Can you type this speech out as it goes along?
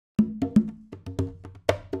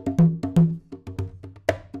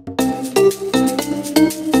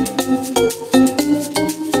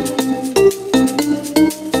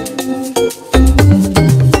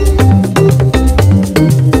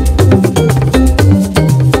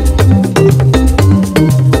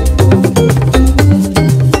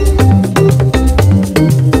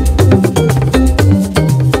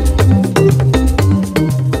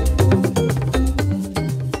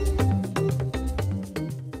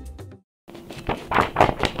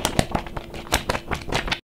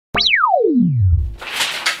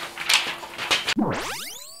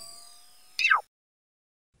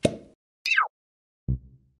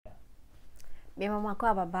Me mama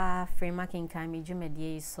kwa baba Frema kinkan me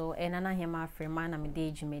dwumadie so enana hema Frema na me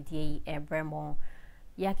de dwumadie ebremo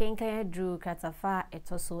ya kinkan adru katafa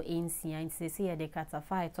etoso ensia nsese ye de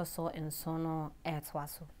katafa etoso ensono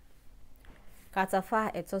etwaso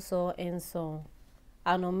katafa etoso enson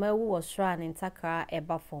anomawu wosra ne ntakra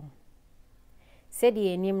ebafom sedi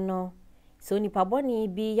enim no so nipa boni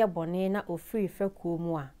bi ye bone na ofiri fakuo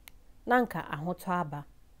mu a nanka ahoto aba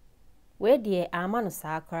we de ama no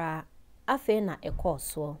sakra afe na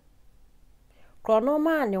ekoso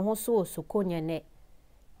kronoma ne ho so osokonye ne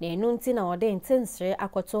na enu nti na ode ntensere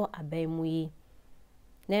akoto abamu yi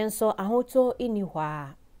nenso ahoto ini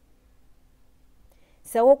hwa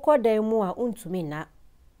se wokodan mu a untumi na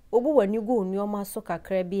obu wani gu nneoma so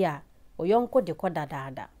kakra bi a oyonko de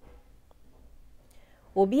kodadaada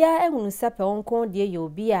obia ehunu sepe onko de ye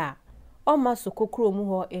obi a oma so kokro mu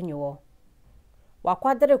ho enyo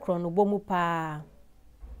wakwadere kronobo mu pa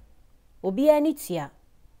obia ni tia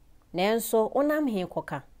nenso onam he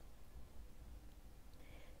koka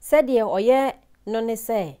sede oye no ne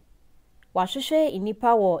se wahwehwe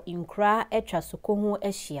inipa wo inkra etwa soko ho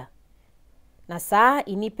ahia na saa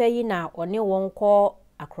inipa yi na one wonko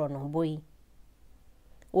akronombo yi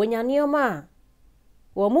onyaneoma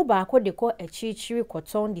wo mu ba akodeko achichiri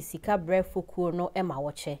koton di sika brefokuo no ema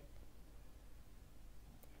woche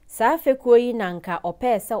saa fekuo yi nanka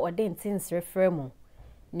opese ode ntensere fremu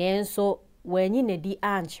nenso wanyi nadi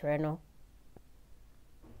ankyere no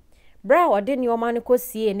bra ode neoma no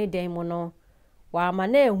kosie ne dan mu no wa ma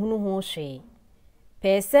na ehunu ho hwe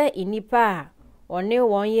pese inipa a one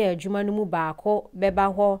won ye adwuma no mu baako beba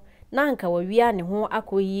ho nanka wawia ne ho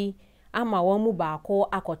akoyi ama won mu baako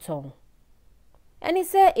akoton eni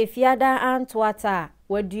se efiada antoata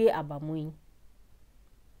wadue abamui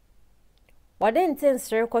wade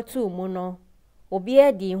ntensere kotu mu no obi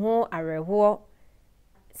edi ho areho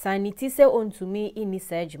saniti se ontumi ini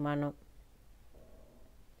sa adwuma no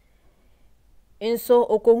enso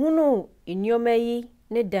okohunu inioma yi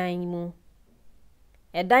ne dan mu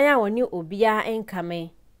edan a woni obia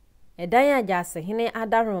enkame edan a jasehene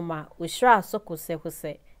adaroma ohira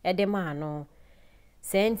sokose ede ma no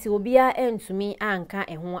senti obia entumi anka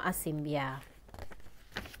eho asembia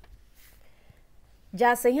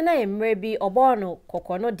jasehene emre bi obono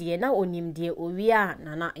kokono de na onimde owia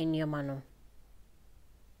nana enioma no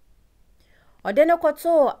odene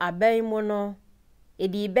koto aban mu no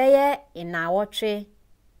edi beye inawotwe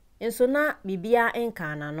enso na bibia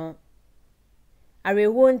enkana no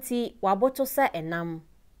arewo nti waboto sa enam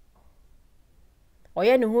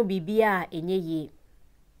oye ne ho bibia enyeyi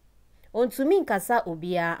ontumi nkasa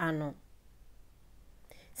obia ano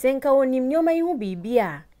senka onim nyoma yi ho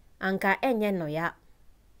bibia anka enye no ya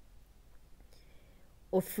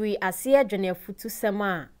ofri ase adwene futu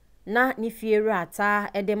sema na ni fieru ata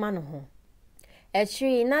edema no ho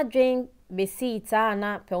echiri na dwen besi ita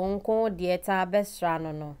na pewonko dieta besra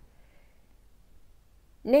no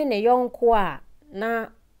ne yonko a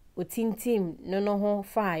na otintim no ho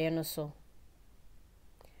faaye no so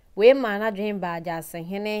we ma na dwen ba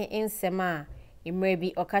jasehene ensema imre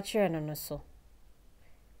bi okachire no so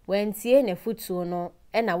wentie ne futu no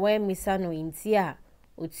e na wa misa no inti a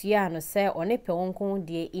otua no se one pewonko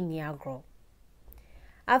die ini agro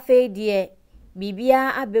afi die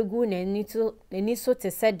bibia abegu n'ani so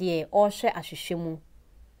te se de ohwe ahwehwemu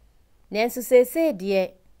nenso sese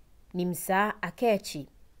de nimsa akachi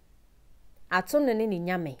atono ne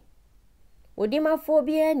nyame odimafo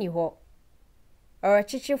bi ani ho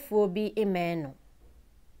orachechefo bi emeno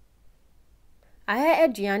aha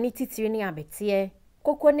aduane titiri ne abete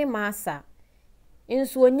koko ne masa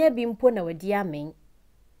enso onya bi mpo na wadi amen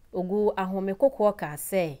ogu ahome kokko ka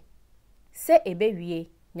se ebewie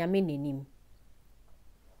nyame nenim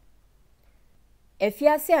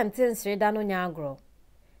efiase antensere da no nyagro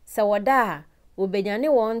se woda obenyane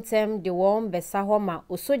won tem de won besa ho ma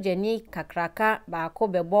osojani kakraka baako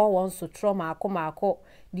bebo won sotro maako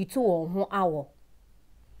di tu won ho awo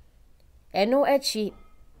eno echi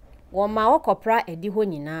won ma okopra edi ho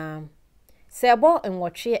nyina se bo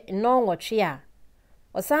nwotwe a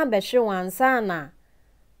osan behwe wansa na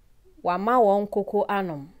wama won koko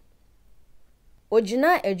anom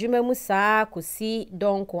ogina adwuma mu saa kosi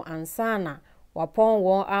donko ansana wapon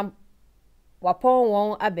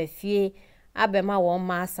won abafie abema won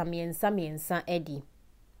ma samiensa edi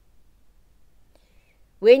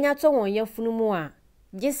we nya to won yafunu mu a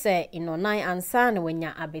gise inonan ansana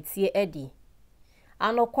wanya abetie edi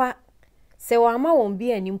anokwa se wama won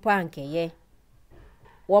bi animpo ankeye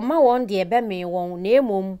woma won de ebeme won na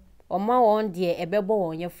emom woma won de ebebo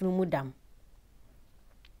won yafunu mu dam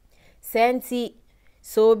senti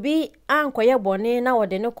so bi ankoye bone na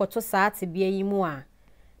wode ne koto saa tebea yi mu a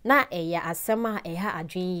na eya asema eha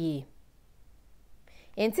adwen yi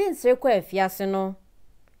enti nsire kwa afiase no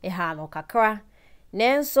eha no kakra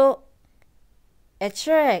nenso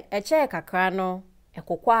echere kakra no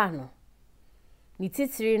ekokwa no ni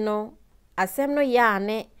titiri no asem no ya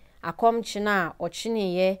ne akomchina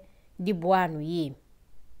ochineye di boa no yi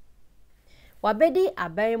wabedi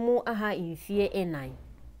abaimu aha infie enan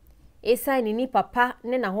esa ni papa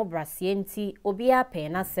ne na ho brase enti obi ape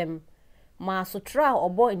na sem ma sotra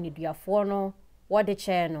obo eniduafo no wode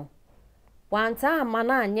che no wanta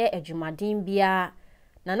amana anye adwumaden bia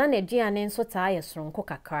na n'aduane nso taa ye soronko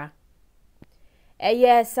kakra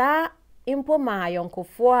eye saa impo ma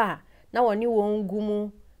yonkofo a na woni won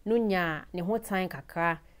gumu nunya ne ho tan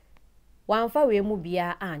kakra wanfa we mu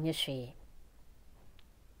bia anye hwe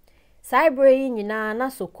Saibre yi nyina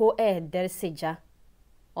na soko derseja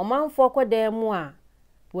omanfo koda mu a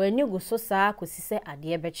wani guso saa kosise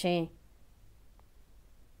ade bechen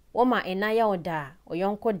woma enaya oda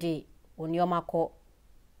oyonko de oniomakọ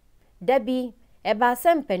dabi eba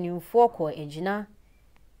sempanimfo ko ejina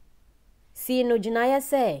si no ginaye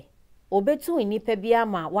se obetu nipa bia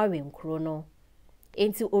ma wawe nkro no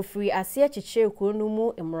enti ofiri ase akyekyere kro no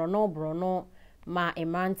mu emrono brono ma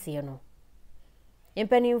emantie no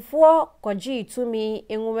empanimfo koji itumi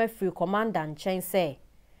enwuma free commander nchen se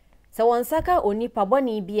wonsaka onipa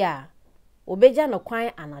boni bia obeja no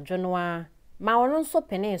kwan anadwo no a ma wono nso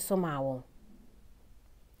pene so ma wo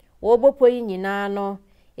obopo yi nyina no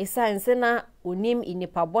esanse na onim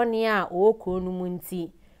inipa boni a okro no mu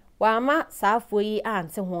nti wama saafo yi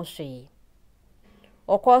ante ho hwe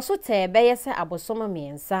okoso te beye se abosom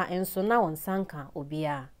miensa enso na wonsanka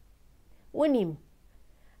obia wonim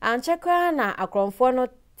anchekra na akromfo no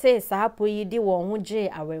te saapo yi di won ho gye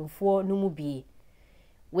awenfo no mu bi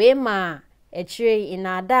we ma echire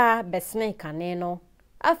inada besne kane no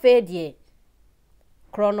afedie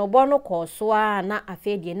kronobo no koso a na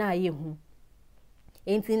afedie na ayehu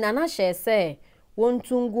enti nana hye se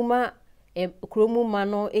wontunguma kromu ma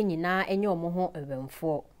no enyina enye omo ho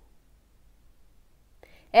ewenfo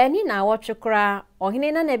eni na wotwekra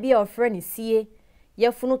ohene na bia ofre ne sie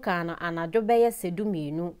yefunu ka na anadwo beye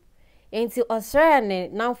sedumienu enti osre ne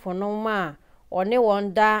namfo no ma one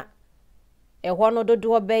wonda ehwo no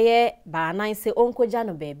dodo beye ba nan se onkoja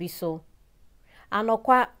no baabi so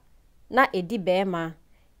anokwa na edi beema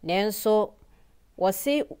nenso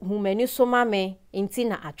wosi humani so mame enti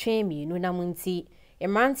na atwen mienu na munti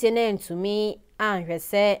emantie na entumi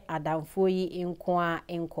anhwese adamfo yi nko a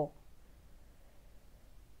enko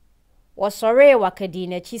wosore wakadi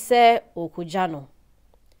na chi se okuja no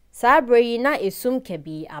sabre yi na esum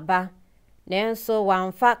kebi aba nenso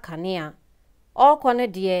wanfa kanea okone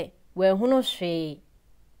de wehunu hwe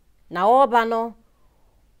na oba no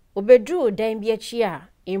obedru dan bi achi a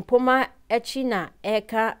impoma achi na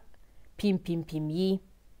eka pimpimpim yi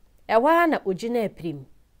ewa na ogina aprim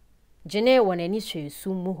gene wonani hwe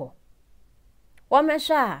sum mu ho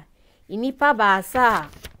womehwa inipa baasa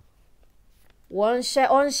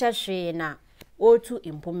onhye hwe na otu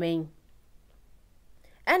impomen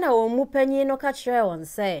ena omu panyi no ka kire won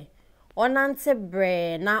se onante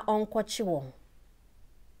bre na onkochi won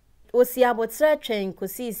osi abotre twen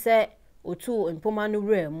kosi se otu impoma no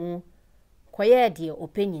wramu koye de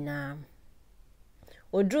opanyina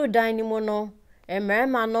odru dan ni mu no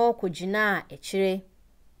emerema no kogina ekire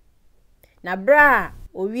na bra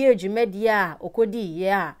owie adwumadi a okodi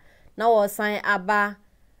ye a na wosan aba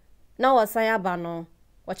no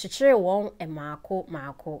wokyekere won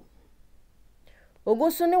maako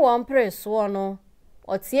ogusu ne won preso no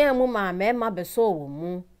otia mu ma mema beso wo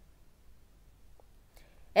mu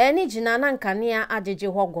eni gina na nkanea ajeje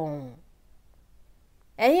hogon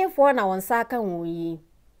ehifo na wonsa aka wonyi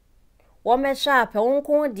womehwa pe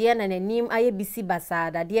wonko de na nanim aye bisi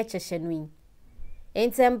basada de kyehye no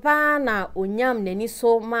entempa na onyam nani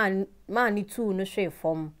so ma ni tu no hwe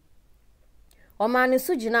fom oma ne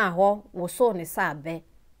su gina ho wo so ne sabe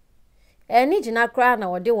eni gina kra na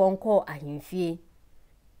wode wonko ahemfie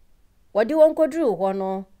wode wonko duru ho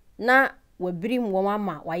no na wabirim wo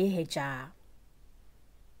mama waye heja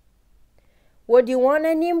wodi won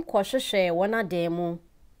anim kohwehwe won ademu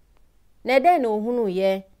na den na ohunu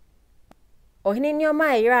ye ohini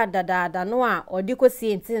nioma eyira dadaada no a odi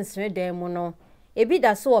kosi entinsere dan mu no ebi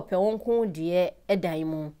da so ope wonko die edan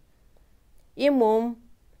mu imom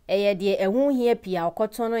eye de ehu hia pia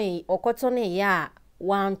okotono ya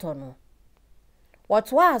wanto no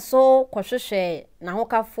wotwa so kohwehwe na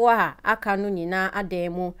hokafo a aka no nyina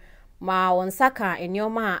ademu ma wonsaka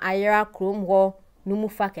enioma a ayira krom ho numu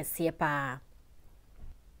fa kese pa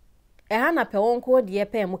Eha na pewonko de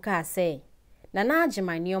pe mu ka se na na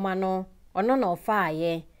agema nioma no ono na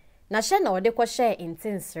ofaaye na hye na ode kwohye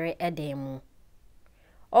intensere eden mu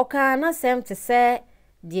oka na sem te se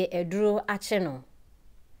de eduro ache no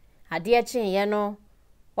ade ache no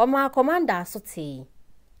oma commander asote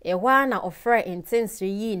ehwa na ofre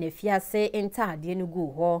intensere yi na fiase ntade no gu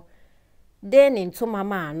ho de ne ntoma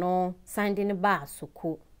ma no sande ne ba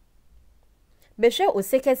asoko behwe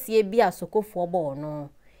osekesie bi asokofo bo no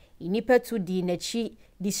inipa tu di nachi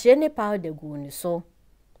di hyene powder gu ni so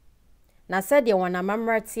na sede wana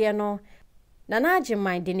mamratie no na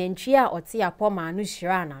agyeman de nantwi a ote apoma no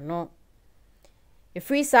hyira na no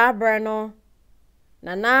efri sa abra no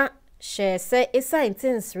na hye se esa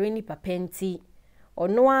intensere ni papenti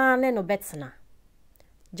ono a ne no betena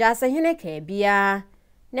jase hene ka bia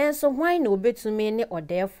nenso hwan na obetumi ne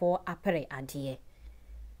odefo apere ade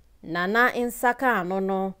na insaka ano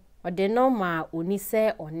no ode no ma oni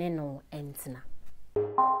se one no entina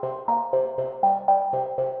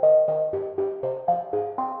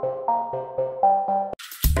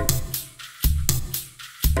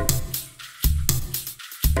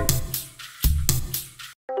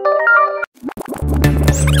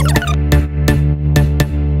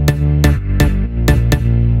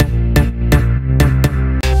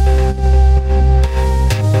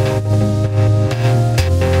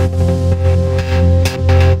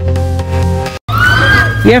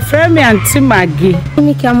Ye Frema antimagi.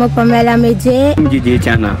 Mi chiamo Pamela Meje. Gigi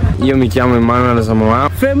Chana. Io mi chiamo Emanuele Samoa.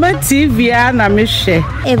 Frema TV na misce.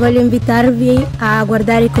 E voglio invitarvi a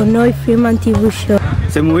guardare con noi Frema TV Show.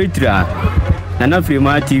 Siamo Itra. Nana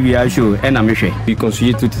Frema TV Show e na misce. Vi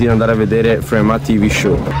consiglio tutti di andare a vedere Frema TV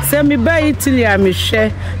Show. Se mi ba Italy a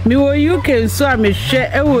misce, mi wo UK so a misce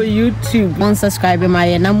e wo YouTube. Mon subscribe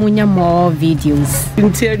my na munya more videos.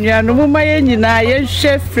 Ntenya no mo ye nyina ye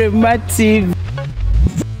hwe Frema TV.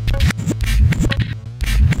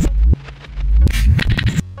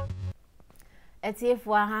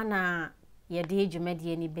 Etiefo ha na ye de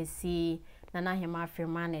dwumade ni besi na hema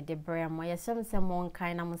Frema na de bremo ye semsem mon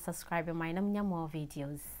kan na mo subscribe my na munya more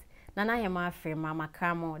videos na hema Frema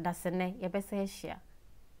makamo dasene ye bese hia